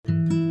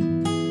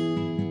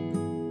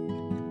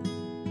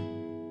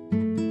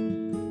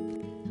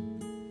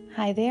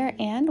Hi there,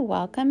 and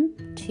welcome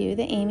to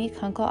the Amy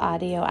Kunkel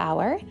Audio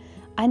Hour.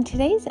 On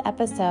today's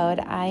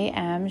episode, I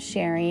am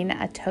sharing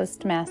a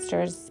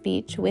Toastmasters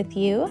speech with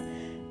you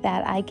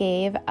that I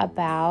gave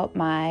about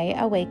my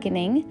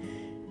awakening.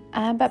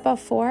 But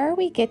before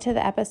we get to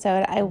the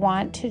episode, I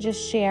want to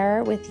just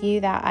share with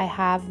you that I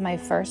have my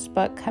first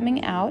book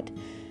coming out.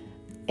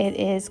 It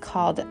is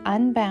called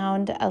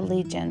Unbound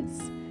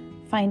Allegiance: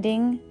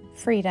 Finding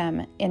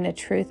Freedom in the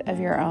Truth of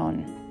Your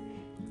Own.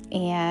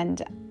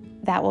 And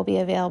that will be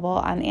available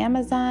on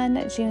Amazon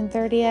June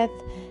 30th,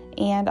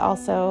 and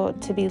also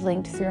to be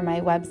linked through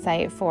my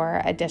website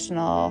for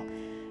additional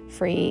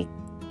free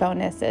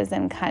bonuses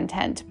and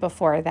content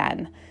before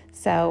then.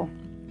 So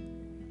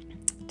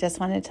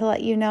just wanted to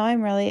let you know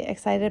I'm really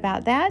excited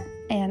about that,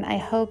 and I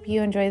hope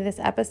you enjoy this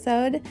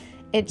episode.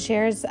 It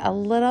shares a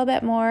little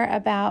bit more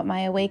about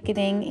my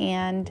awakening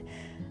and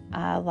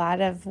a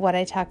lot of what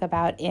I talk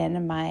about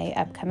in my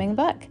upcoming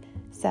book.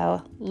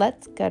 So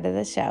let's go to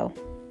the show.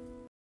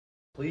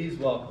 Please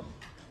welcome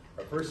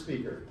our first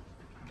speaker,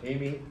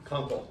 Amy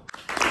Kunkel.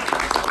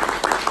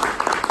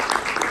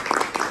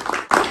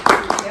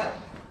 Yep.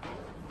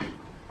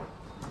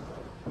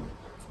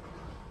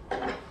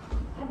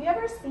 Have you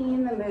ever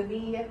seen the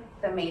movie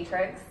The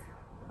Matrix?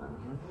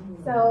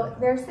 So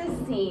there's this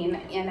scene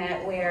in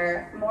it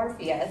where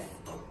Morpheus,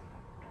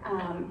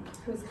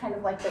 who's kind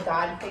of like the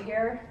God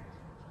figure,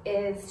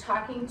 is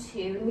talking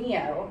to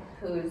Neo,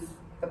 who's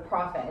the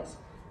prophet,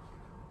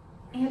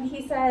 and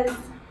he says,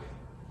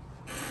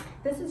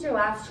 "This is your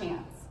last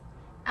chance.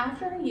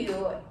 After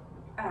you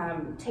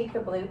take the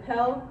blue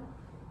pill,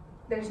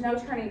 there's no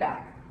turning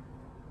back.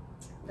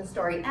 The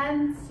story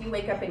ends, you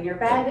wake up in your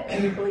bed,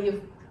 and you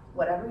believe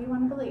whatever you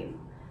want to believe.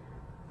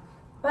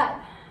 But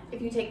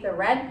if you take the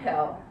red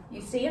pill,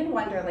 you stay in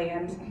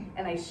Wonderland,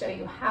 and I show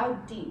you how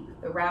deep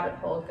the rabbit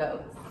hole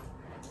goes."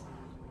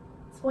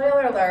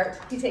 Spoiler alert,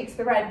 he takes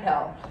the red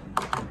pill.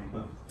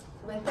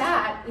 With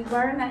that, we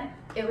learn that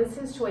it was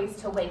his choice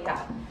to wake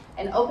up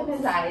and open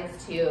his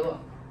eyes to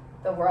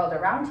the world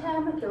around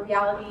him, the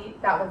reality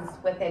that was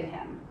within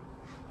him.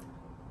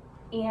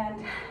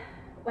 And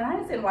when I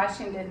was in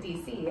Washington,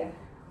 D.C.,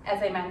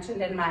 as I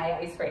mentioned in my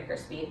icebreaker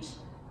speech,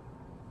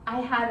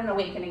 I had an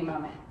awakening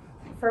moment.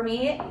 For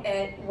me,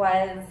 it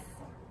was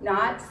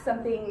not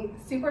something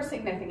super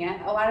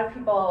significant. A lot of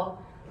people,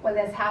 when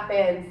this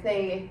happens,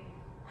 they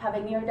have a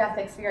near-death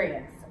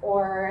experience,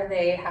 or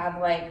they have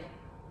like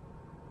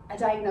a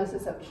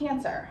diagnosis of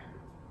cancer.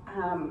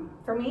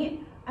 For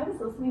me, I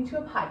was listening to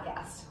a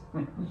podcast.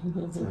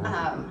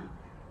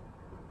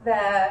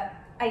 The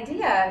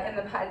idea in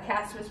the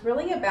podcast was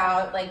really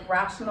about like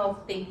rational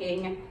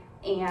thinking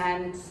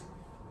and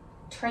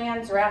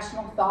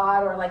trans-rational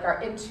thought, or like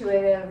our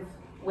intuitive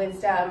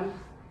wisdom.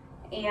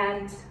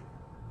 And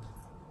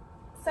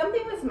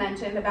something was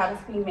mentioned about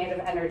us being made of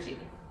energy.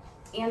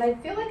 And I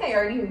feel like I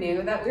already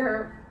knew that we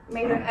were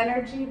made of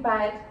energy,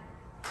 but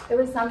there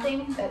was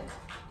something that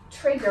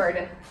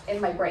triggered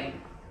in my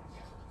brain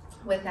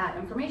with that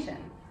information.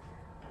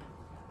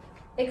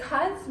 It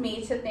caused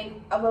me to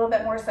think a little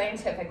bit more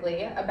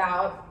scientifically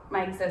about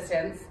my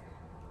existence,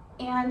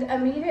 and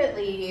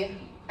immediately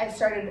I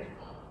started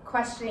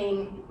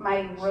questioning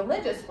my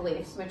religious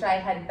beliefs, which I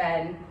had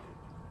been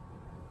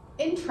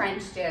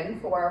entrenched in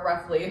for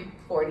roughly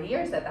 40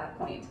 years at that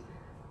point.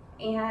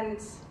 And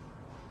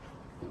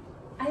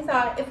I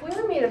thought, if we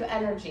were made of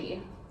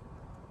energy,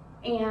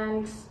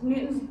 and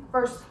Newton's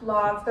first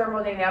law of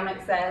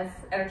thermodynamics says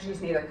energy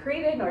is neither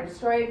created nor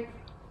destroyed,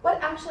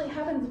 what actually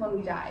happens when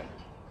we die?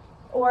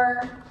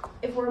 Or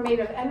if we're made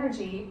of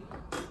energy,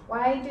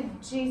 why did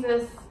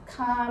Jesus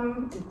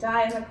come and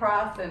die on the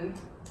cross, and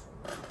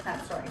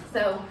that story?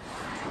 So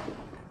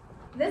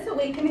this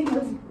awakening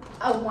was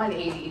a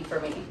 180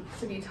 for me,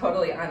 to be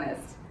totally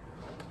honest.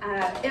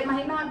 It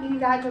might not be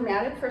that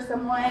dramatic for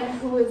someone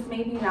who is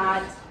maybe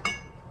not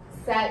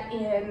set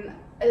in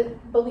a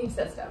belief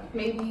system.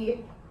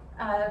 Maybe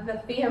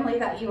the family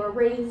that you were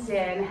raised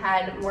in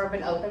had more of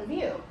an open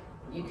view.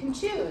 You can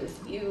choose.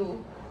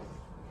 You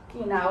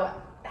know,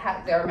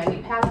 there are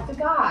many paths to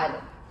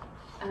God.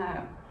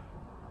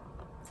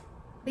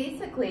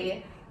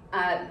 Basically,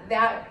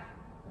 that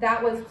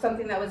was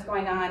something that was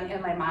going on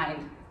in my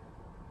mind.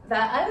 The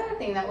other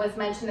thing that was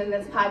mentioned in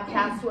this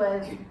podcast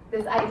was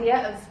this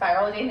idea of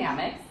spiral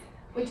dynamics,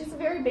 which is a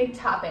very big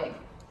topic,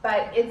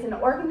 but it's an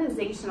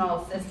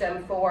organizational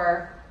system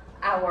for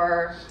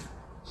our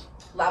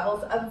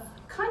levels of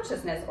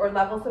consciousness or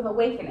levels of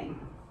awakening.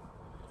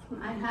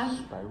 I have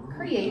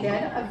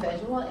created a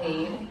visual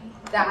aid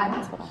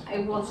that I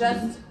will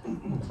just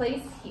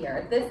place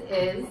here. This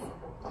is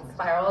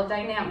spiral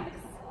dynamics.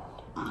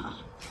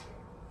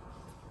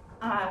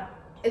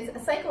 It's a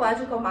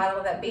psychological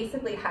model that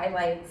basically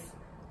highlights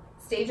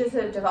stages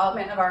of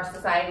development of our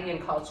society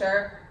and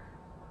culture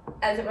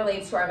as it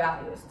relates to our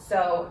values.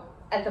 So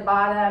at the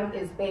bottom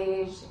is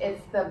beige.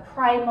 It's the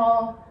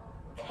primal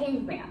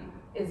caveman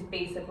is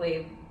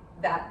basically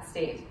that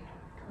stage.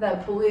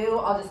 The blue,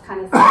 I'll just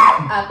kind of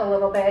set up a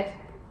little bit,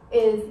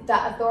 is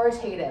the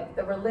authoritative,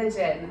 the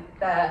religion,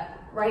 the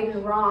right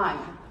and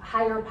wrong,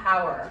 higher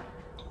power.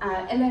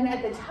 And then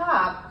at the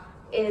top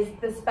is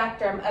the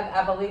spectrum of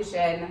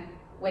evolution,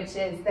 which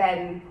is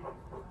then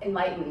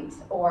enlightened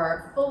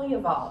or fully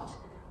evolved.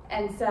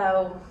 And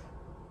so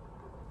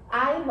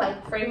I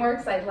like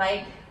frameworks. I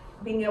like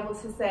being able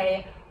to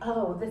say,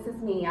 oh, this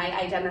is me.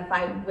 I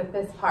identify with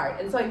this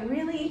part. And so I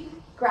really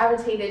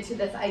gravitated to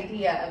this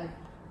idea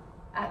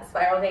of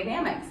spiral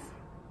dynamics.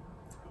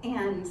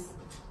 And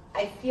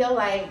I feel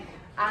like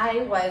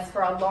I was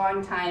for a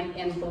long time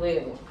in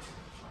blue.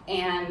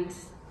 And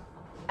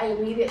I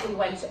immediately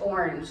went to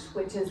orange,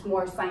 which is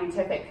more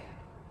scientific.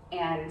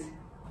 And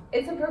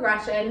it's a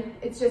progression.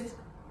 It's just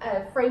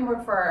a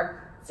framework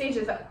for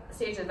stages of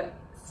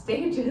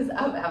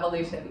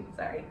evolution,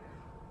 sorry.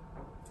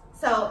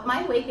 So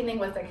my awakening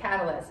was a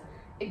catalyst.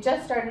 It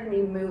just started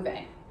me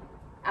moving.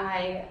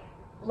 I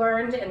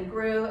learned and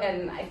grew,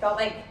 and I felt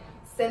like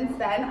since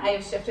then I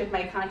have shifted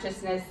my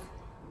consciousness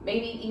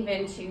maybe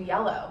even to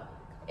yellow.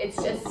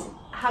 It's just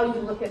how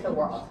you look at the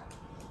world.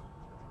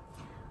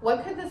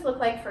 What could this look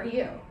like for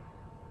you?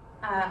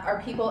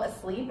 Are people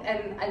asleep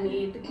and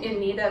in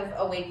need of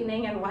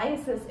awakening, and why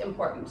is this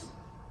important?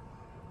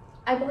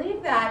 I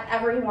believe that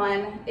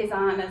everyone is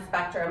on a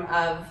spectrum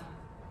of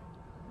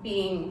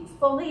being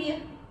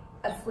fully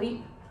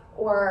asleep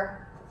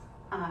or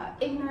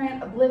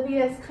ignorant,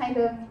 oblivious, kind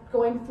of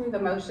going through the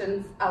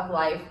motions of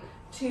life,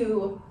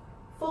 to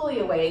fully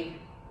awake,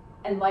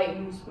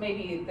 enlightened.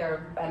 Maybe there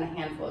have been a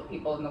handful of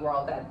people in the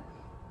world that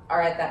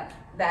are at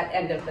that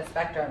end of the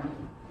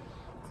spectrum.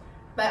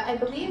 But I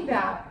believe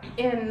that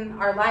in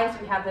our lives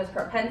we have this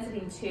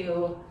propensity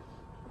to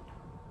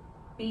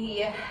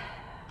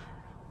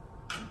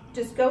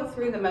just go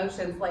through the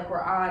motions like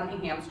we're on a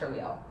hamster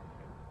wheel.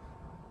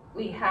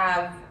 We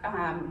have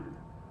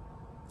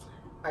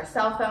our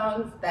cell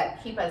phones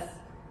that keep us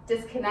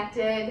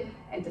disconnected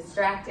and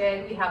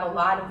distracted. We have a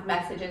lot of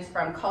messages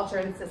from culture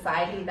and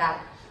society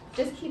that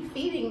just keep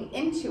feeding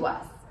into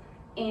us.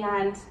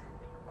 And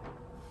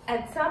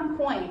at some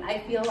point, I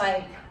feel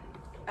like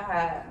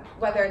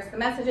whether it's the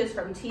messages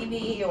from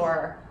TV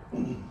or,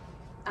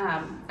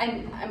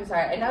 I'm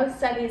sorry, I know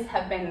studies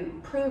have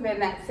been proven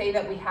that say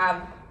that we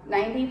have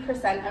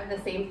 90% of the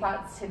same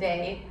thoughts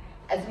today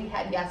as we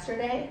had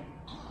yesterday,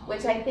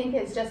 which I think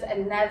is just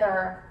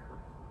another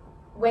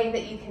way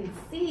that you can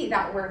see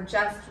that we're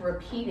just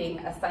repeating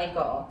a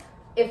cycle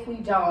if we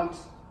don't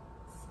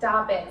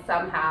stop it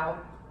somehow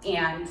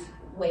and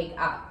wake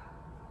up.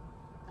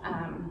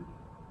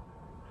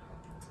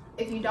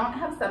 If you don't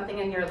have something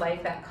in your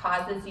life that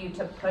causes you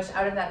to push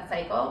out of that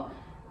cycle,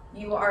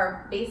 you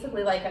are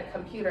basically like a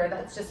computer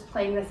that's just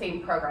playing the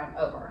same program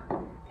over.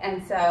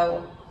 And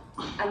so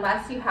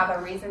unless you have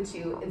a reason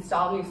to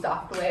install new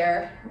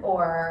software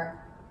or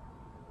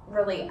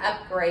really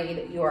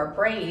upgrade your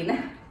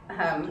brain,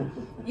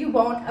 you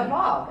won't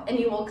evolve, and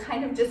you will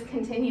kind of just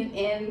continue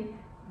in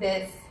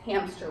this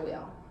hamster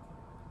wheel.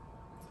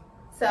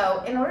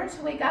 So in order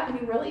to wake up,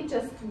 you really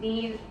just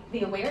need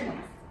the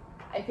awareness.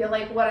 I feel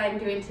like what I'm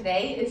doing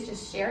today is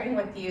just sharing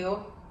with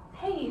you,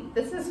 hey,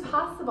 this is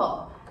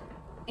possible.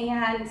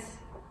 And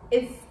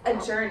it's a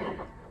journey.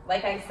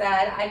 Like I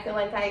said, I feel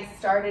like I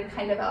started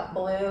kind of out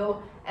blue,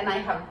 and I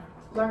have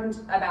learned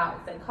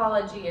about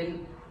psychology,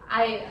 and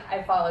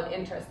I followed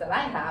interests that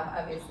I have,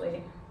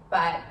 obviously,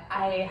 but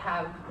I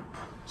have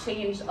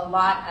changed a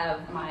lot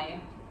of my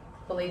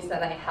beliefs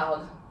that I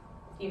held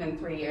even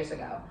 3 years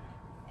ago.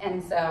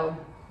 And so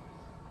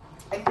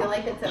I feel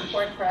like it's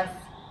important for us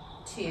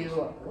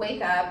to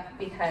wake up,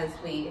 because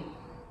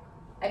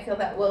I feel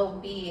that we'll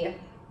be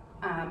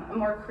a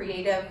more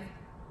creative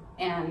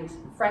and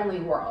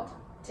friendly world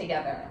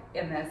together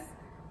in this.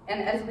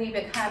 And as we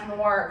become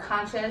more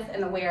conscious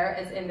and aware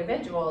as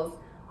individuals,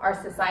 our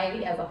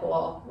society as a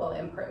whole will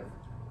improve.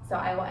 So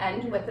I will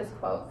end with this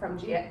quote from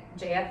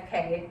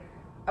JFK,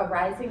 "A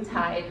rising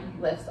tide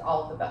lifts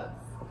all the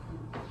boats."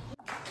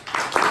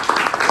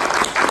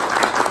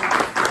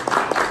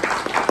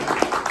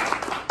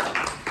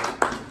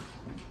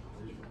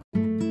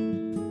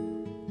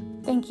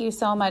 Thank you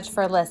so much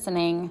for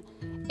listening.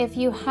 If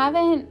you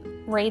haven't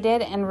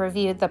rated and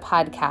reviewed the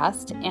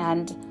podcast,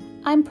 and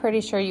I'm pretty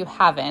sure you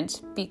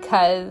haven't,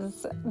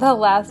 because the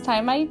last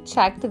time I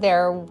checked,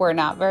 there were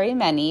not very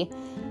many,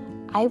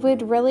 I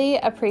would really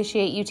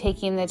appreciate you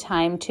taking the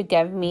time to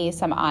give me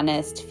some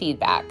honest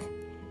feedback.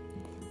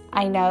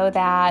 I know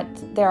that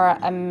there are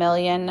a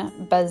million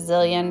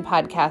bazillion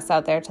podcasts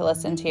out there to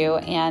listen to,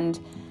 and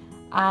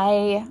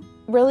I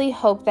really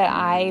hope that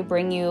I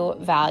bring you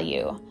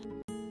value.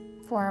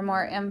 For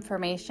more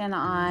information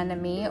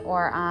on me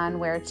or on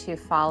where to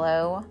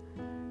follow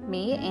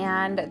me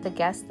and the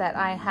guests that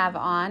I have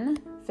on,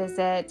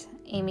 visit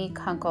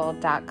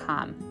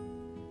amykunkel.com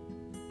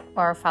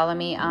or follow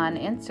me on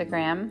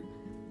Instagram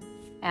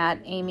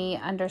at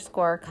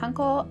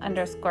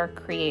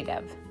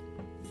amy_kunkel_creative.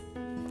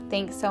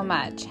 Thanks so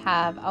much.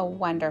 Have a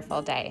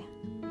wonderful day.